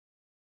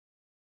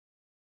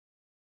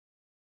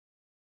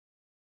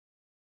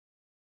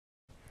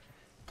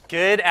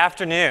Good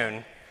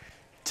afternoon.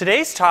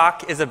 Today's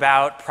talk is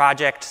about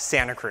Project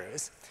Santa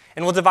Cruz,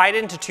 and we'll divide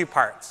it into two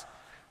parts.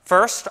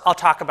 First, I'll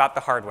talk about the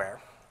hardware.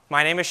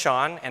 My name is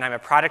Sean, and I'm a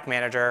product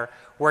manager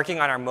working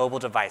on our mobile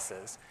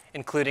devices,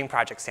 including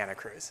Project Santa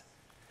Cruz.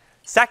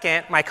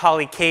 Second, my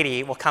colleague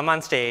Katie will come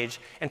on stage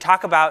and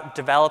talk about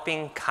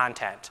developing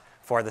content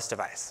for this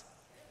device.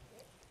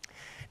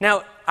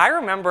 Now, I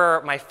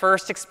remember my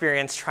first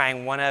experience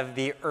trying one of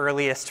the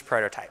earliest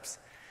prototypes.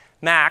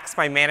 Max,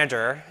 my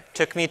manager,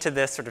 took me to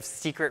this sort of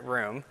secret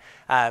room.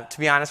 To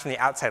be honest, from the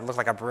outside, it looked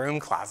like a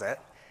broom closet.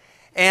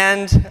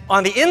 And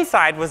on the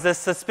inside was this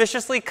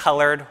suspiciously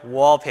colored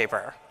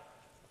wallpaper.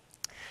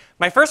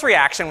 My first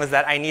reaction was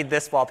that I need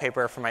this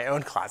wallpaper for my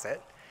own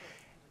closet.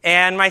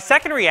 And my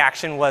second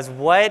reaction was,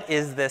 what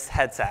is this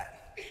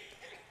headset?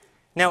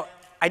 Now,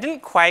 I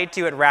didn't quite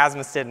do what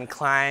Rasmus did and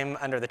climb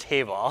under the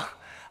table.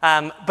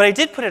 But I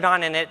did put it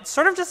on, and it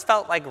sort of just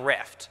felt like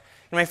Rift.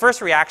 And my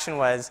first reaction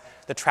was,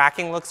 the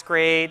tracking looks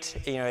great.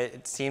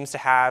 It seems to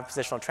have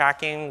positional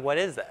tracking. What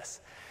is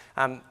this?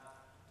 And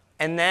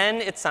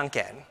then it sunk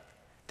in.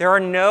 There are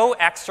no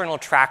external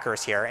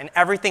trackers here, and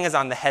everything is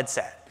on the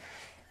headset.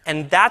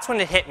 And that's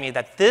when it hit me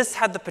that this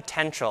had the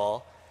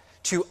potential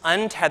to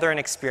untether an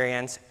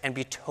experience and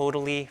be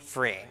totally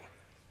freeing.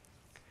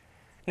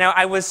 Now,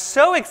 I was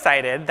so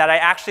excited that I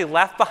actually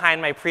left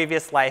behind my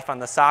previous life on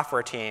the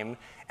software team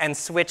and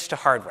switched to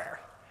hardware.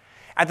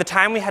 At the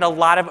time, we had a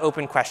lot of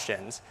open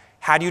questions.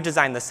 How do you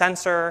design the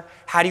sensor?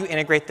 How do you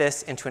integrate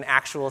this into an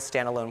actual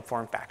standalone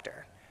form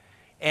factor?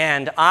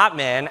 And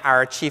Atman,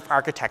 our chief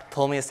architect,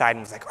 pulled me aside and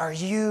was like, are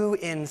you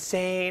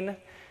insane?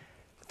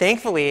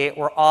 Thankfully,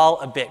 we're all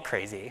a bit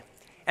crazy.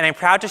 And I'm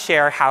proud to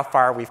share how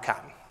far we've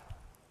come.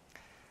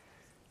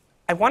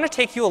 I want to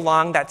take you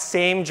along that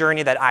same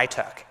journey that I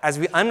took as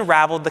we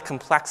unraveled the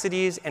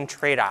complexities and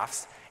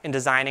trade-offs in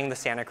designing the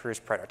Santa Cruz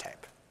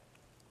prototype.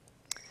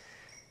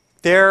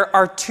 There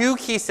are two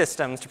key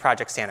systems to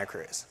Project Santa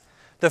Cruz.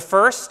 The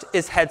first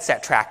is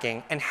headset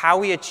tracking and how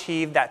we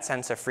achieve that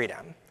sense of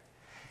freedom.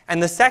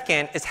 And the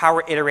second is how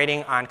we're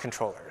iterating on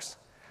controllers.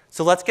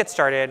 So let's get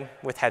started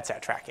with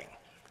headset tracking.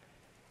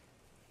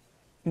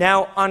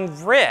 Now,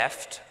 on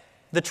Rift,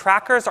 the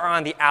trackers are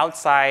on the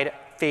outside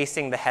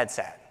facing the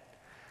headset.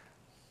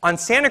 On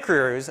Santa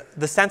Cruz,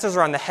 the sensors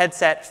are on the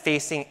headset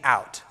facing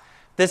out.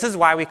 This is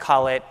why we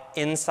call it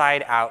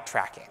inside-out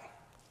tracking.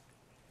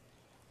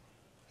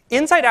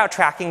 Inside-out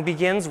tracking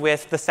begins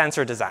with the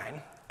sensor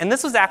design. And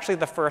this was actually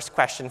the first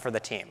question for the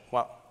team.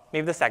 Well,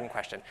 maybe the second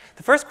question.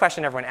 The first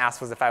question everyone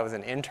asked was if I was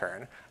an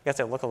intern. I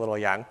guess I look a little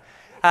young.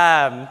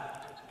 Now,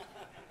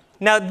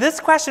 this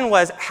question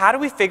was, how do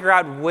we figure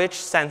out which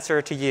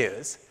sensor to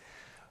use?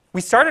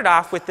 We started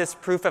off with this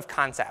proof of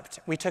concept.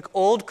 We took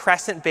old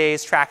Crescent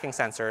Bay's tracking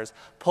sensors,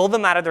 pulled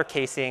them out of their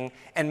casing,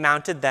 and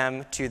mounted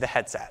them to the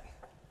headset.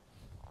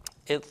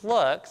 It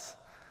looks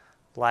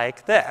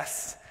like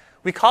this.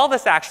 We call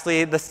this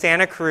actually the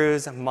Santa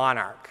Cruz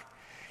Monarch.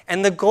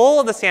 And the goal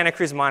of the Santa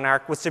Cruz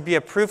Monarch was to be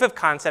a proof of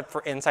concept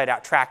for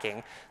inside-out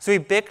tracking. So we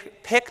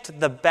picked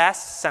the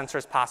best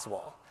sensors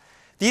possible.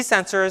 These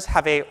sensors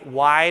have a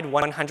wide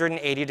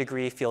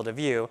 180-degree field of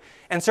view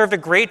and served a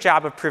great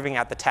job of proving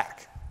out the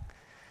tech.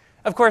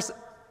 Of course,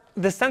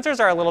 the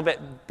sensors are a little bit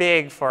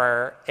big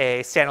for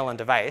a standalone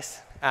device.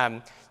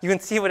 You can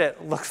see what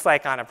it looks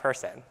like on a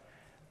person.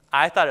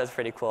 I thought it was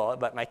pretty cool,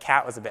 but my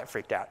cat was a bit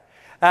freaked out.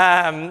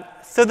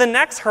 So the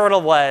next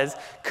hurdle was,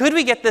 could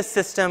we get this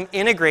system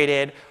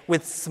integrated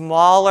with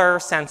smaller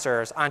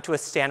sensors onto a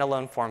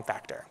standalone form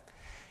factor?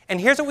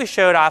 And here's what we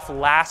showed off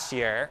last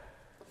year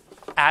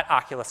at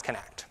Oculus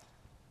Connect.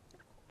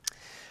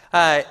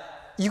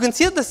 You can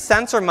see that the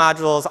sensor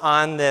modules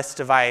on this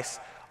device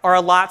are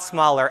a lot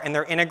smaller, and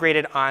they're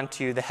integrated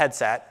onto the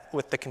headset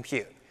with the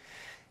compute.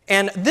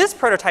 And this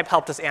prototype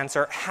helped us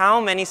answer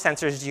how many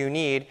sensors do you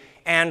need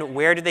and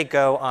where do they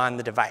go on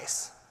the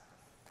device.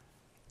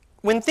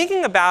 When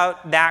thinking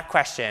about that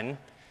question,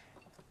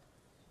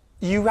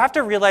 you have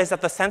to realize that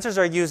the sensors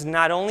are used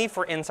not only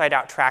for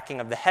inside-out tracking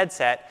of the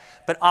headset,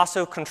 but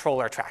also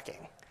controller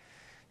tracking.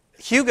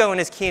 Hugo, in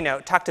his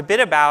keynote, talked a bit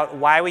about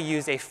why we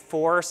use a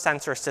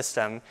 4-sensor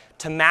system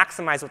to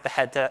maximize what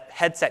the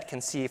headset can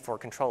see for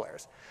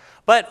controllers.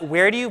 But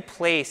where do you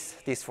place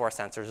these 4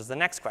 sensors is the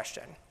next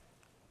question.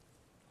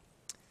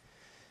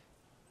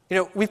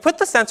 We put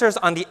the sensors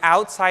on the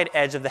outside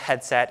edge of the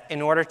headset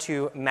in order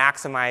to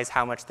maximize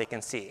how much they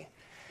can see.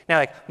 Now,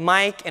 like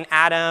Mike and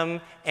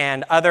Adam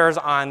and others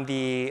on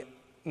the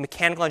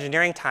mechanical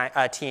engineering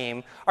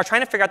team are trying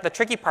to figure out the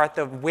tricky part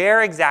of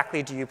where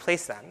exactly do you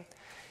place them.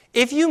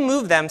 If you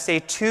move them, say,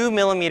 2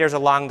 millimeters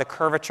along the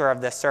curvature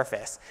of this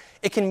surface,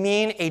 it can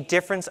mean a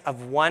difference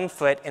of 1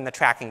 foot in the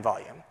tracking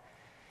volume.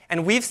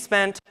 And we've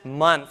spent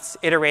months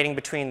iterating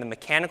between the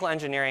mechanical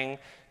engineering,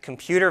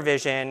 computer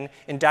vision,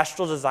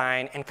 industrial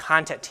design, and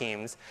content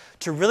teams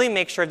to really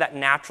make sure that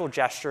natural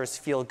gestures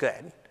feel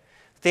good.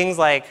 Things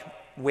like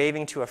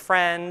waving to a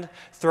friend,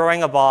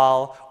 throwing a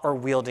ball, or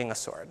wielding a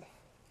sword.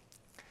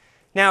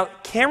 Now,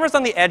 cameras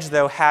on the edge,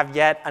 though, have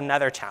yet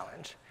another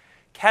challenge.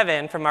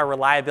 Kevin from our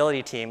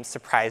reliability team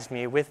surprised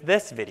me with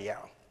this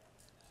video.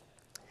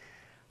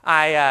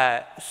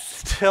 I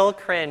still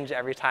cringe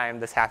every time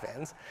this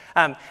happens.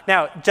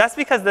 Now, just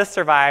because this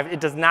survived, it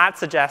does not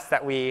suggest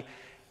that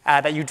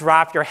you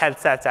drop your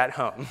headsets at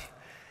home.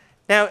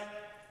 Now,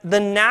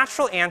 the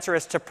natural answer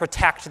is to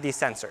protect these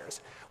sensors.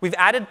 We've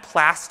added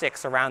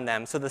plastics around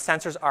them so the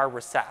sensors are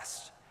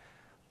recessed.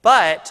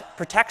 But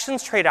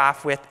protections trade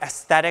off with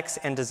aesthetics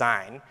and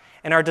design.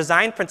 And our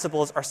design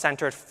principles are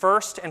centered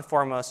first and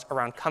foremost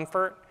around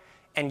comfort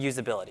and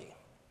usability.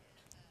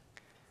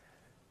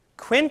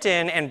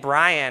 Quentin and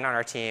Brian on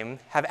our team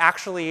have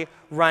actually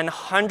run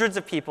hundreds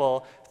of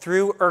people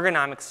through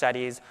ergonomic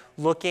studies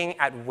looking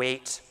at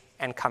weight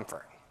and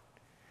comfort.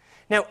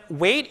 Now,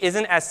 weight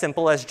isn't as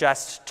simple as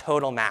just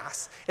total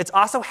mass. It's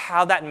also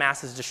how that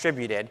mass is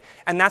distributed,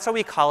 and that's why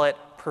we call it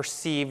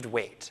perceived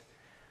weight.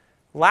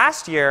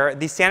 Last year,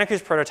 the Santa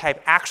Cruz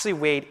prototype actually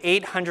weighed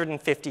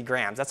 850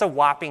 grams. That's a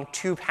whopping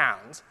 2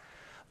 pounds.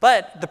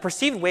 But the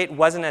perceived weight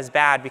wasn't as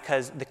bad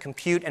because the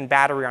compute and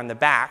battery are on the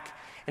back,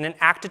 and it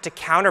acted to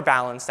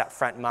counterbalance that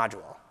front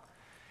module.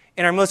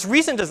 In our most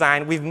recent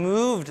design, we've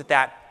moved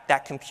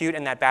that compute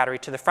and that battery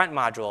to the front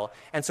module.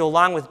 And so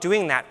along with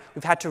doing that,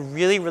 we've had to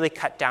really, really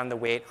cut down the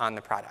weight on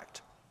the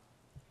product.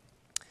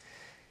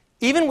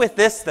 Even with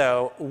this,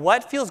 though,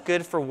 what feels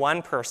good for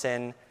one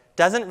person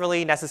doesn't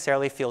really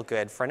necessarily feel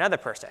good for another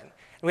person.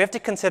 And we have to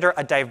consider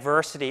a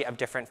diversity of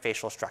different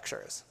facial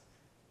structures.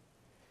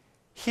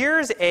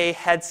 Here's a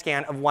head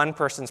scan of one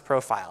person's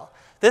profile.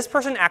 This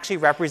person actually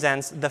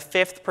represents the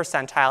 5th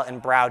percentile in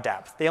brow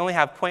depth. They only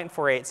have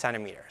 0.48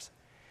 centimeters.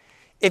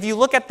 If you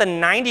look at the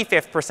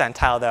 95th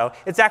percentile, though,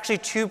 it's actually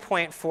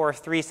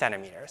 2.43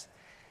 centimeters.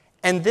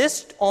 And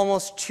this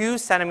almost 2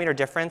 centimeter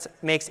difference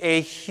makes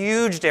a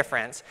huge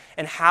difference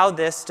in how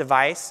this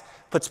device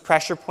puts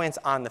pressure points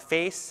on the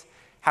face,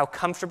 how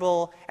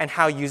comfortable and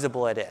how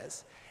usable it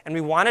is. And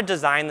we want to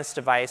design this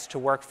device to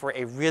work for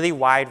a really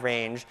wide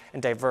range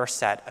and diverse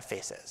set of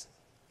faces.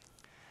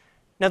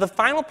 Now, the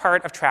final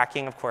part of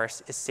tracking, of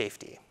course, is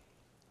safety.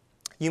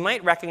 You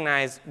might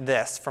recognize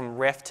this from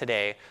Rift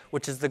today,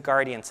 which is the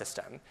Guardian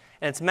system.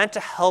 And it's meant to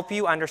help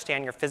you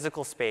understand your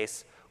physical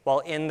space while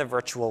in the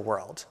virtual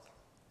world.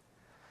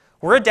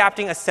 We're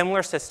adapting a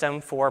similar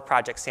system for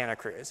Project Santa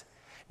Cruz.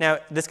 Now,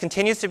 this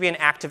continues to be an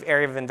active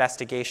area of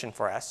investigation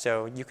for us,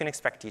 so you can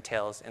expect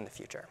details in the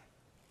future.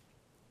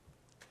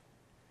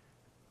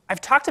 I've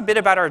talked a bit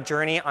about our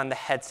journey on the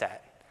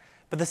headset,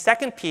 but the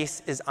second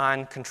piece is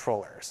on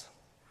controllers.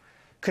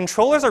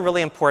 Controllers are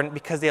really important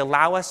because they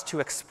allow us to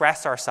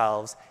express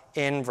ourselves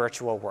in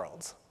virtual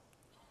worlds.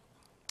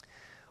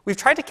 We've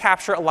tried to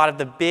capture a lot of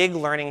the big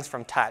learnings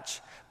from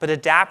touch, but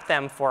adapt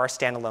them for our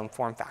standalone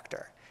form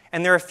factor.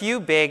 And there are a few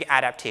big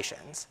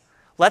adaptations.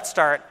 Let's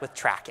start with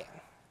tracking.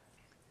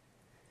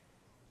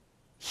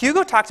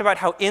 Hugo talked about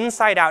how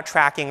inside-out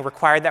tracking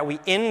required that we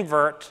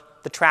invert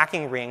the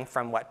tracking ring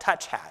from what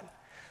touch had.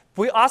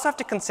 But we also have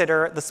to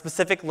consider the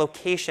specific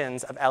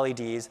locations of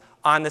LEDs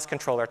on this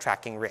controller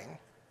tracking ring.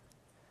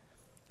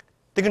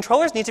 The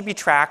controllers need to be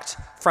tracked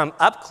from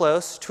up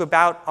close to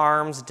about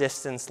arm's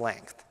distance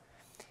length.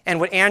 And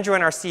what Andrew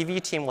and our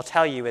CV team will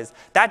tell you is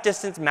that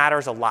distance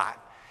matters a lot.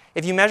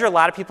 If you measure a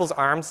lot of people's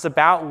arms, it's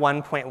about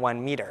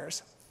 1.1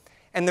 meters.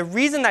 And the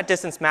reason that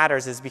distance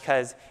matters is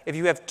because if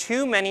you have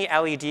too many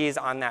LEDs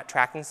on that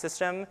tracking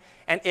system,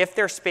 and if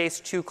they're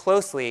spaced too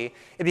closely,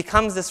 it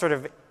becomes this sort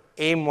of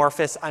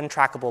amorphous,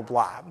 untrackable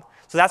blob.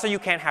 So that's why you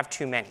can't have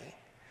too many.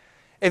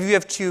 If you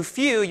have too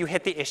few, you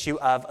hit the issue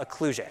of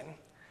occlusion.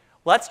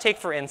 Let's take,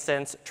 for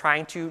instance,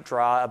 trying to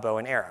draw a bow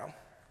and arrow.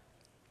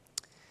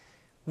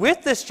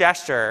 With this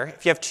gesture,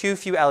 if you have too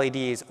few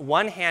LEDs,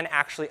 one hand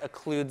actually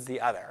occludes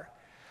the other.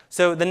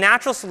 So the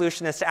natural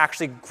solution is to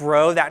actually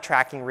grow that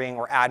tracking ring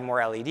or add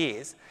more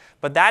LEDs.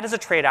 But that is a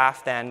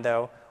trade-off then,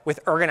 though,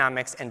 with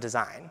ergonomics and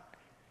design.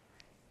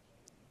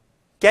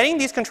 Getting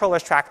these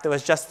controllers tracked, though,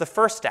 is just the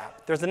first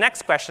step. There's the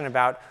next question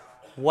about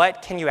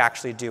what can you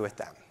actually do with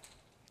them.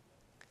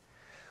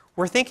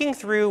 We're thinking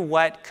through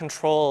what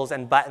controls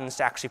and buttons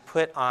to actually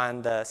put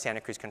on the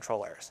Santa Cruz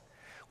controllers.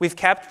 We've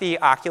kept the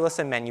Oculus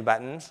and menu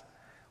buttons.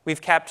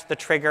 We've kept the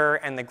trigger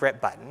and the grip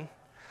button.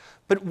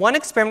 But one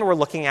experiment we're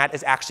looking at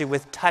is actually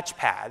with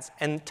touchpads.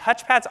 And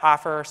touchpads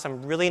offer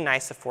some really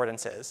nice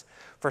affordances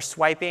for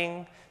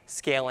swiping,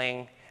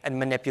 scaling, and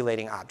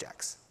manipulating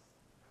objects.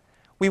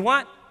 We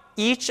want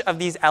each of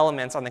these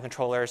elements on the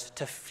controllers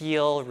to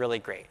feel really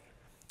great.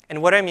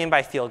 And what do I mean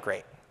by feel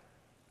great?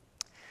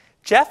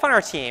 Jeff on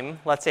our team,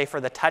 let's say for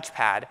the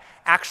touchpad,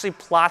 actually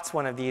plots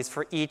one of these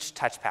for each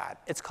touchpad.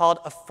 It's called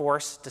a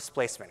force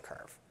displacement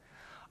curve.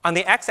 On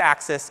the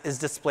x-axis is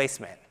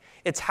displacement.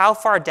 It's how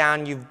far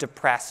down you've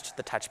depressed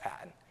the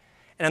touchpad.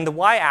 And on the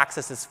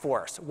y-axis is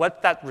force. What's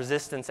that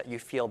resistance that you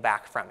feel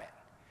back from it?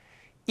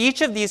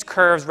 Each of these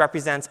curves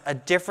represents a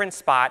different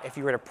spot if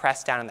you were to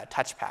press down on that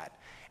touchpad.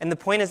 And the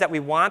point is that we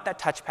want that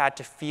touchpad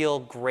to feel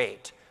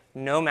great,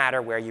 no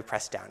matter where you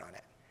press down on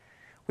it.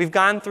 We've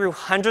gone through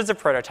hundreds of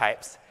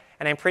prototypes.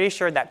 And I'm pretty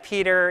sure that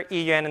Peter,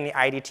 Ian, and the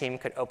ID team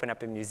could open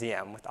up a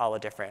museum with all the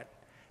different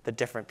the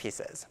different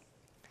pieces.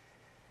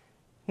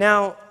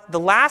 Now, the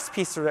last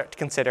piece to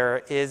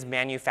consider is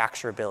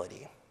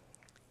manufacturability.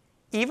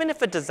 Even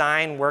if a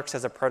design works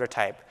as a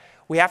prototype,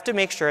 we have to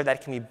make sure that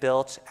it can be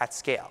built at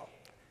scale.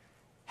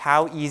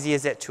 How easy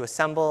is it to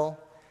assemble?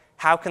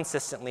 How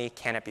consistently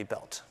can it be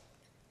built?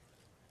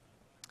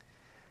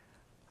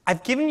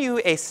 I've given you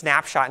a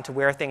snapshot into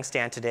where things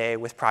stand today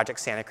with Project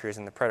Santa Cruz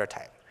and the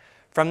prototype.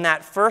 From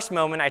that first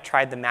moment I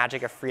tried the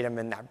magic of freedom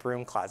in that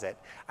broom closet,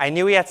 I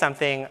knew we had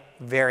something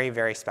very,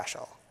 very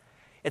special.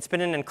 It's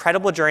been an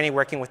incredible journey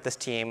working with this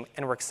team,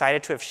 and we're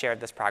excited to have shared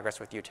this progress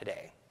with you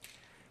today.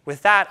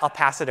 With that, I'll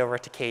pass it over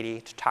to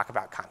Katie to talk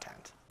about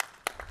content.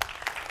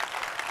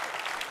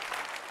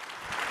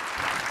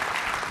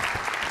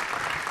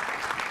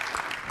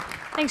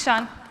 Thanks,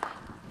 Sean.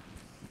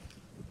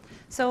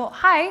 So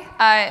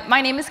hi,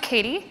 my name is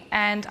Katie,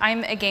 and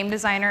I'm a game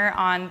designer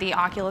on the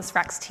Oculus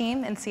Rex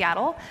team in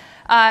Seattle.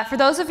 For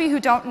those of you who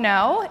don't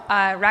know,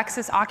 Rex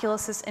is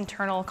Oculus's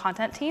internal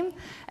content team.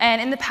 And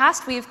in the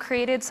past, we've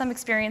created some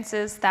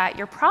experiences that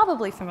you're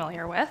probably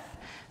familiar with,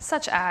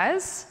 such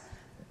as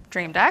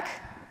Dream Deck,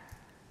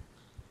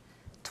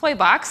 Toy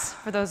Box,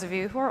 for those of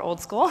you who are old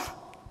school,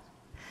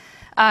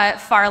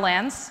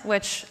 Farlands,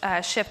 which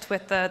shipped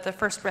with the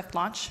first Rift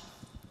launch,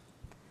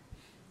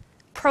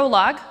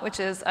 Prologue, which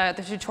is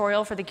the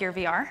tutorial for the Gear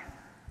VR,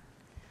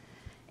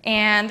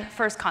 and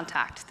First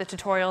Contact, the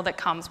tutorial that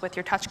comes with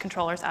your touch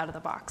controllers out of the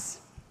box.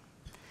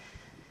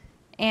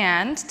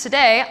 And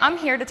today, I'm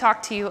here to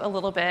talk to you a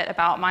little bit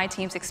about my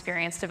team's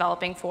experience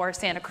developing for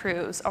Santa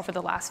Cruz over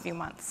the last few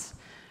months.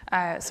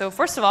 So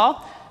first of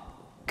all,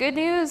 good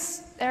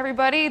news,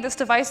 everybody, this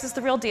device is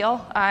the real deal.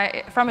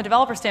 From a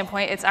developer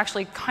standpoint, it's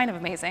actually kind of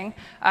amazing.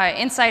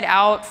 Inside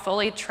out,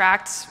 fully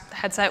tracked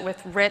headset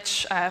with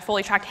rich,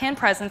 fully tracked hand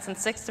presence and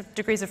 6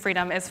 degrees of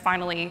freedom is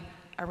finally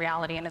a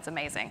reality, and it's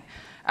amazing.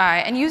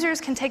 And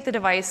users can take the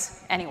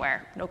device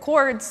anywhere. No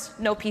cords,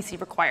 no PC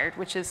required,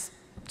 which is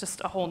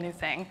just a whole new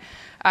thing.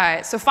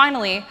 So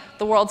finally,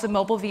 the worlds of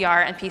mobile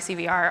VR and PC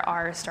VR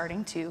are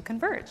starting to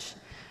converge.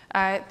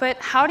 But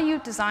how do you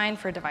design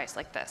for a device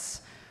like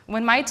this?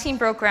 When my team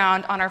broke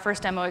ground on our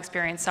first demo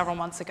experience several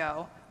months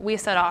ago, we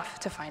set off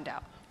to find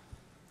out.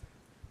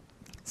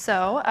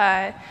 So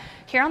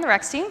here on the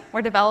Rex team,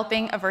 we're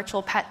developing a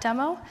virtual pet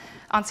demo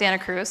on Santa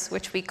Cruz,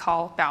 which we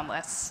call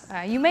Boundless.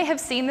 You may have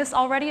seen this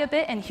already a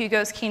bit in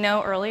Hugo's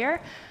keynote earlier.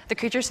 The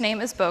creature's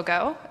name is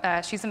Bogo.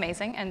 She's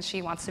amazing, and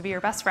she wants to be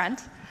your best friend.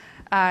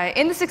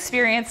 In this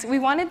experience, we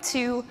wanted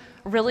to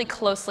really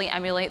closely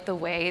emulate the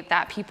way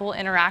that people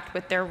interact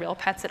with their real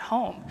pets at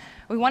home.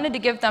 We wanted to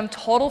give them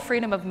total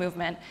freedom of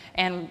movement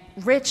and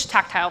rich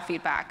tactile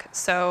feedback.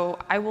 So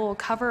I will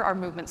cover our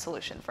movement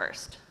solution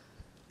first.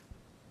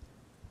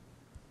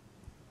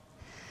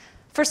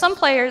 For some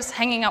players,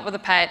 hanging out with a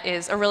pet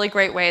is a really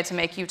great way to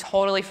make you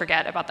totally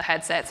forget about the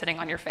headset sitting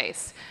on your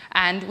face.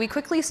 And we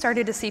quickly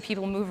started to see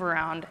people move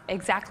around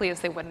exactly as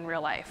they would in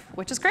real life,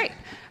 which is great.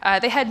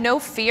 They had no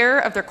fear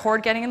of their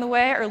cord getting in the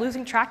way or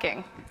losing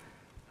tracking.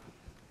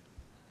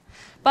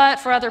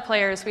 But for other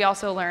players, we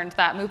also learned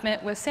that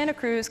movement with Santa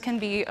Cruz can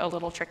be a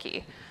little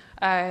tricky.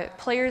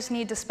 Players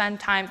need to spend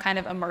time kind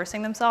of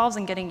immersing themselves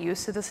and getting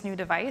used to this new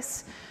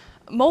device.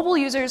 Mobile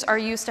users are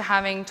used to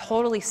having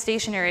totally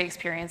stationary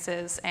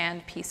experiences,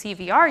 and PC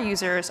VR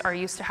users are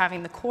used to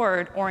having the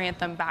cord orient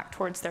them back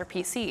towards their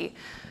PC.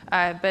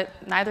 But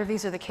neither of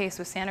these are the case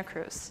with Santa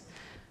Cruz.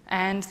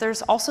 And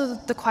there's also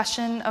the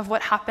question of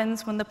what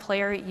happens when the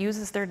player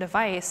uses their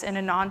device in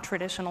a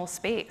non-traditional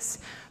space.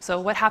 So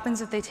what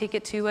happens if they take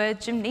it to a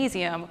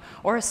gymnasium,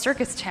 or a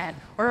circus tent,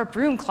 or a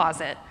broom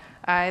closet?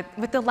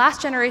 With the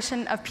last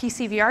generation of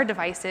PC VR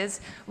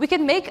devices, we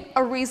could make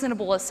a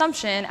reasonable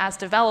assumption as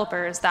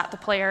developers that the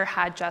player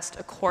had just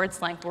a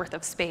cord's length worth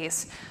of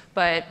space,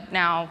 but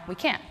now we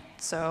can't.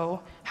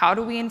 So how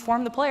do we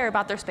inform the player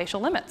about their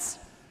spatial limits?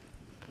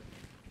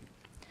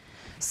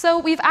 So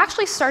we've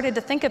actually started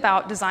to think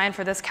about design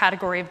for this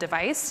category of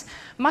device,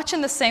 much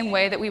in the same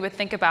way that we would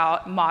think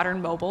about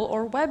modern mobile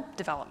or web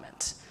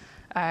development.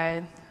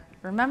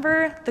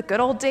 Remember the good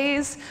old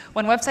days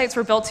when websites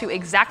were built to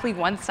exactly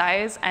one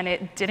size and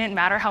it didn't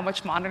matter how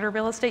much monitor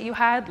real estate you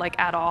had, like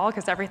at all,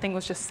 because everything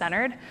was just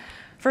centered?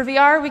 For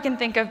VR, we can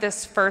think of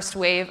this first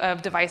wave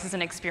of devices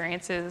and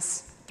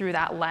experiences through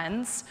that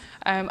lens.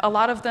 A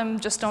lot of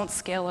them just don't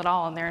scale at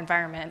all in their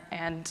environment.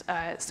 And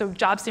so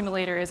Job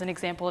Simulator is an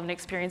example of an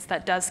experience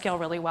that does scale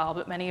really well,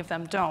 but many of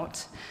them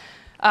don't.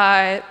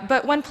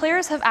 But when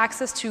players have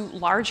access to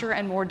larger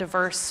and more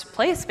diverse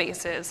play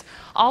spaces,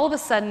 all of a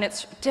sudden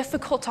it's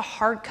difficult to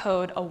hard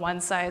code a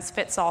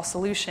one-size-fits-all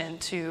solution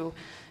to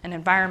an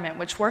environment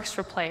which works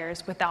for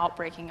players without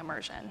breaking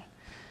immersion.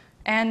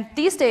 And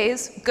these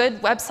days,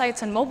 good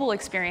websites and mobile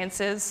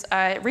experiences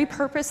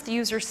repurpose the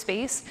user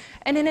space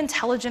in an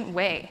intelligent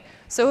way.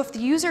 So if the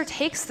user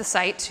takes the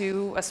site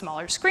to a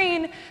smaller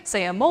screen,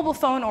 say a mobile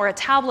phone or a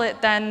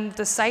tablet, then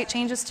the site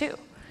changes too.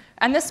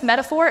 And this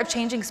metaphor of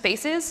changing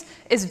spaces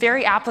is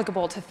very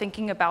applicable to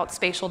thinking about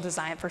spatial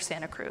design for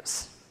Santa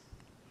Cruz.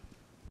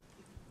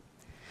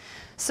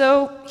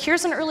 So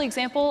here's an early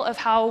example of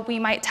how we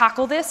might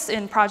tackle this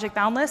in Project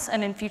Boundless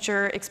and in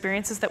future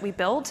experiences that we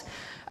build.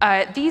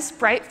 These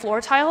bright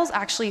floor tiles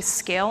actually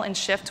scale and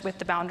shift with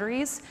the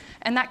boundaries,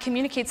 and that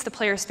communicates the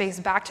player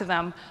space back to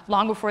them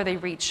long before they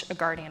reach a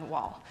Guardian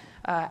wall.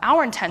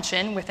 Our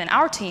intention within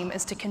our team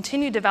is to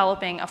continue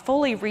developing a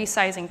fully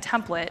resizing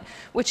template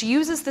which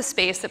uses the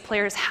space that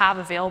players have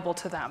available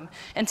to them,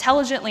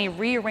 intelligently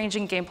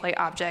rearranging gameplay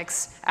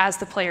objects as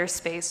the player's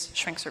space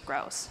shrinks or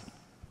grows.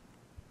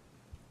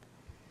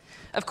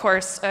 Of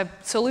course, a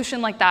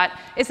solution like that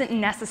isn't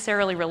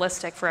necessarily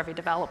realistic for every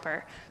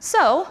developer.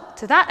 So,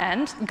 to that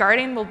end,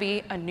 Guardian will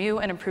be a new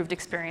and improved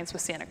experience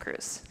with Santa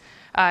Cruz.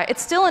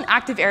 It's still an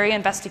active area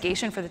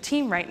investigation for the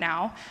team right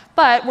now,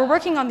 but we're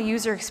working on the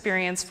user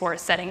experience for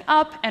setting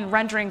up and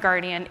rendering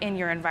Guardian in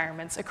your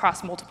environments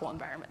across multiple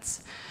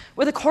environments.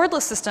 With a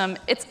cordless system,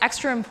 it's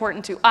extra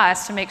important to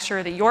us to make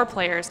sure that your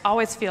players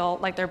always feel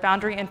like their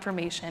boundary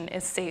information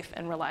is safe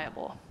and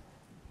reliable.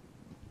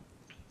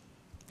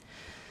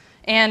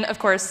 And of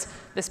course,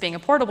 this being a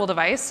portable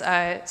device,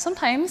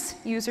 sometimes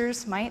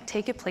users might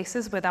take it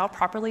places without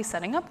properly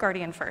setting up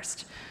Guardian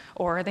first.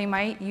 Or they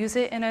might use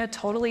it in a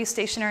totally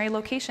stationary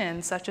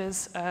location, such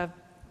as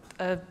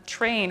a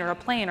train or a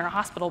plane or a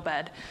hospital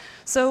bed.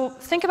 So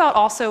think about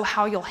also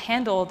how you'll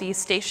handle these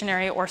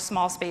stationary or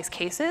small space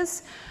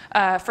cases.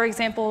 For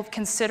example,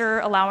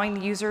 consider allowing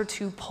the user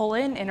to pull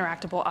in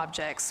interactable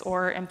objects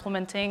or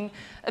implementing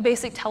a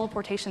basic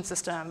teleportation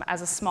system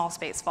as a small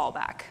space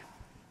fallback.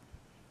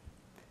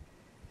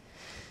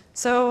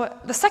 So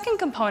the second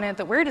component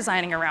that we're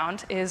designing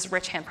around is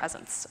rich hand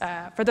presence.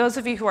 For those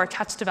of you who are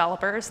touch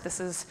developers, this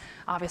is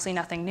obviously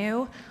nothing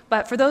new.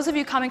 But for those of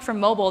you coming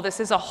from mobile, this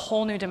is a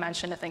whole new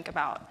dimension to think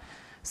about.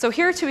 So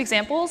here are two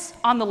examples.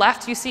 On the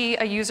left, you see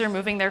a user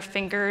moving their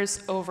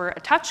fingers over a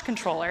touch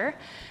controller.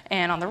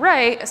 And on the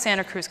right, a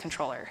Santa Cruz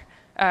controller.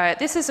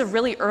 This is a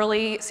really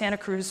early Santa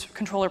Cruz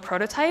controller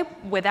prototype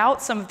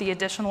without some of the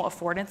additional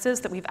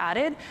affordances that we've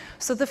added.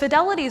 So the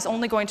fidelity is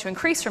only going to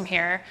increase from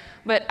here.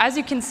 But as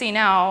you can see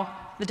now,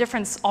 the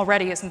difference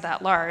already isn't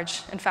that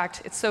large. In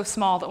fact, it's so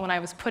small that when I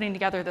was putting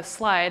together this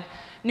slide,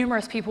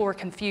 numerous people were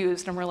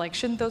confused and were like,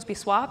 shouldn't those be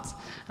swapped?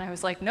 And I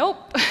was like,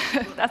 nope,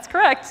 that's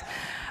correct.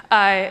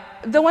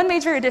 The one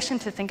major addition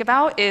to think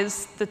about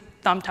is the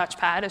thumb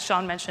touchpad, as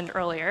Sean mentioned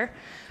earlier.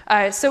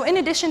 So in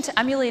addition to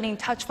emulating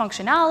touch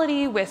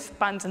functionality with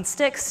buttons and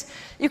sticks,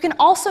 you can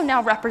also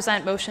now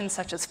represent motions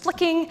such as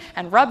flicking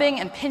and rubbing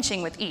and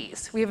pinching with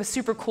ease. We have a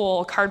super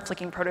cool card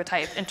flicking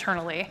prototype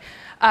internally.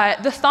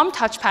 The thumb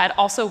touchpad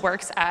also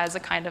works as a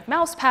kind of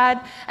mouse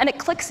pad, and it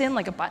clicks in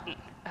like a button.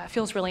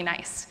 Feels really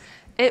nice.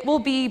 It will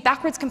be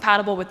backwards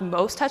compatible with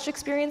most touch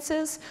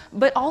experiences,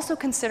 but also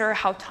consider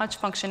how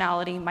touch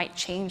functionality might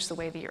change the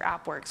way that your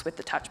app works with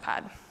the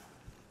touchpad.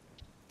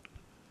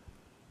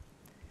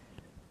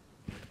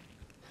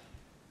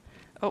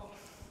 Oh,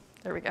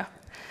 there we go.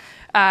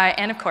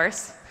 And of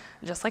course,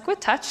 just like with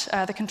touch,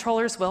 the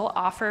controllers will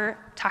offer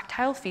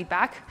tactile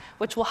feedback,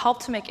 which will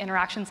help to make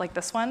interactions like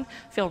this one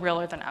feel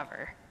realer than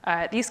ever.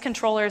 These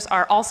controllers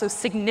are also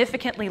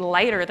significantly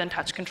lighter than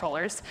touch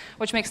controllers,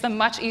 which makes them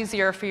much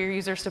easier for your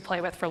users to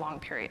play with for long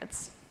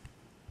periods.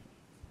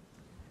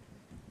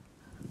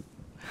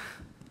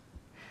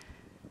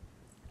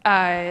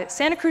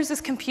 Santa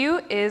Cruz's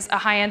compute is a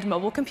high-end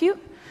mobile compute.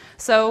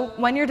 So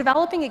when you're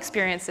developing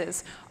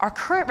experiences, our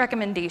current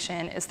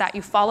recommendation is that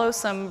you follow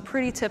some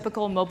pretty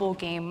typical mobile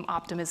game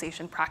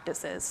optimization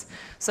practices.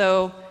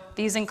 So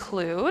these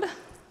include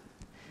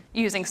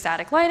using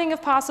static lighting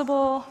if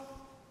possible,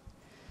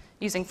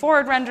 using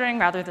forward rendering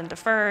rather than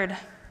deferred,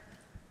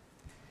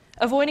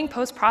 avoiding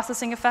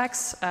post-processing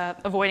effects,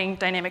 avoiding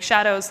dynamic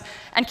shadows,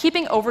 and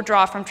keeping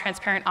overdraw from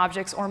transparent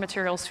objects or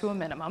materials to a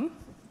minimum.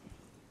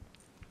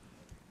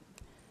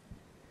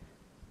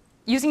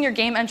 Using your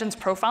game engine's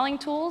profiling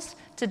tools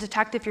to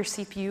detect if you're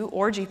CPU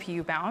or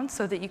GPU bound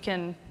so that you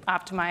can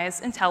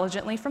optimize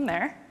intelligently from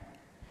there.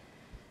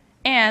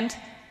 And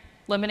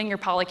limiting your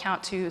poly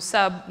count to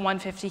sub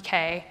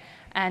 150K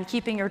and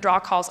keeping your draw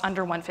calls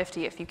under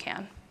 150 if you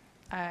can.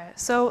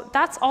 So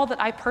that's all that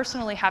I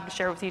personally have to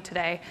share with you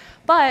today.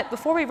 But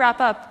before we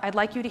wrap up, I'd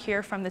like you to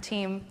hear from the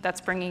team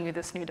that's bringing you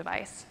this new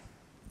device.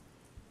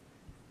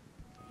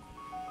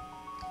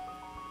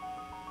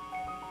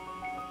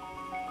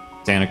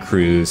 Santa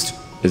Cruz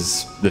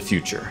is the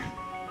future.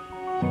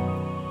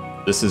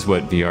 This is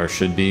what VR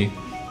should be.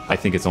 I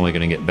think it's only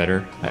going to get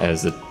better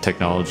as the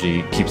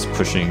technology keeps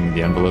pushing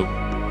the envelope.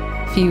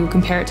 If you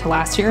compare it to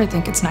last year, I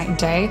think it's night and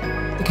day.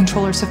 The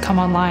controllers have come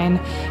online,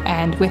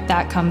 and with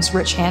that comes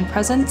rich hand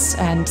presence,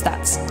 and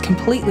that's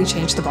completely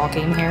changed the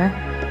ballgame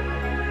here.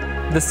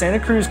 The Santa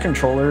Cruz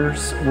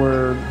controllers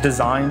were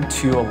designed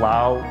to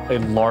allow a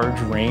large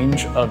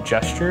range of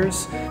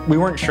gestures we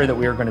weren't sure that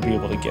we were going to be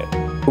able to get.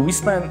 But we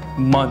spent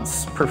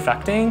months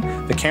perfecting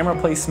the camera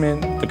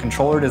placement, the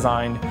controller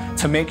design,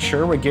 to make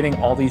sure we're getting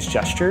all these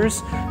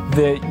gestures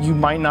that you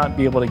might not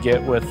be able to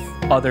get with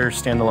other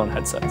standalone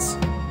headsets.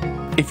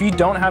 If you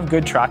don't have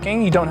good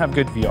tracking, you don't have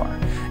good VR.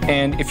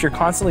 And if you're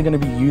constantly going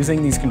to be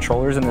using these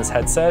controllers in this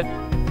headset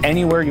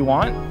anywhere you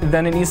want,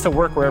 then it needs to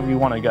work wherever you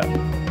want to go.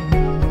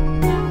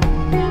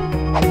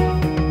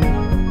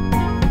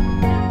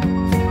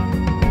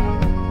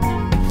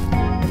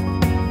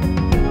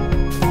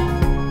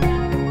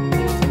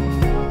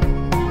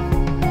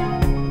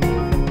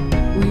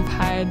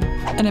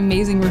 An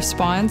amazing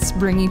response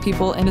bringing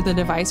people into the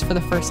device for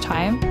the first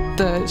time.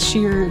 The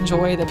sheer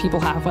joy that people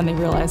have when they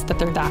realize that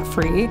they're that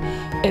free,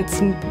 it's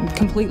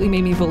completely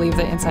made me believe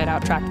that Inside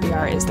Out Track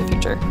VR is the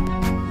future.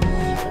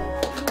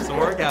 It's a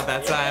workout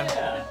that time.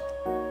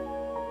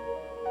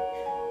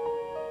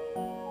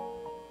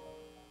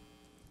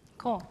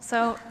 Cool.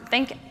 So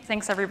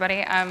thanks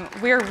everybody.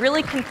 We're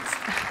really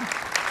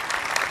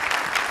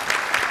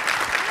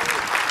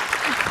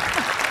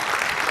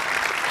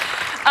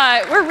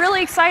we're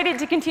really excited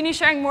to continue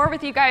sharing more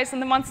with you guys in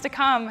the months to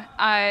come.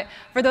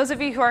 For those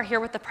of you who are here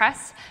with the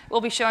press,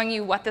 we'll be showing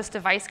you what this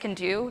device can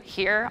do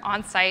here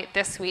on site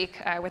this week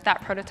with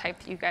that prototype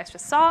that you guys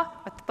just saw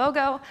with the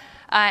BOGO.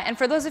 And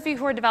for those of you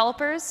who are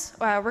developers,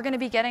 we're going to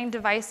be getting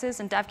devices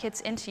and dev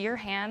kits into your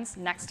hands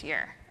next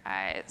year.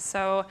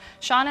 So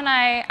Sean and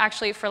I,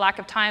 actually, for lack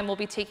of time, will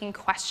be taking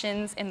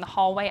questions in the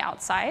hallway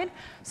outside.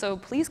 So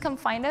please come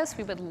find us.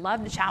 We would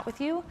love to chat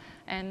with you.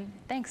 And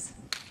thanks.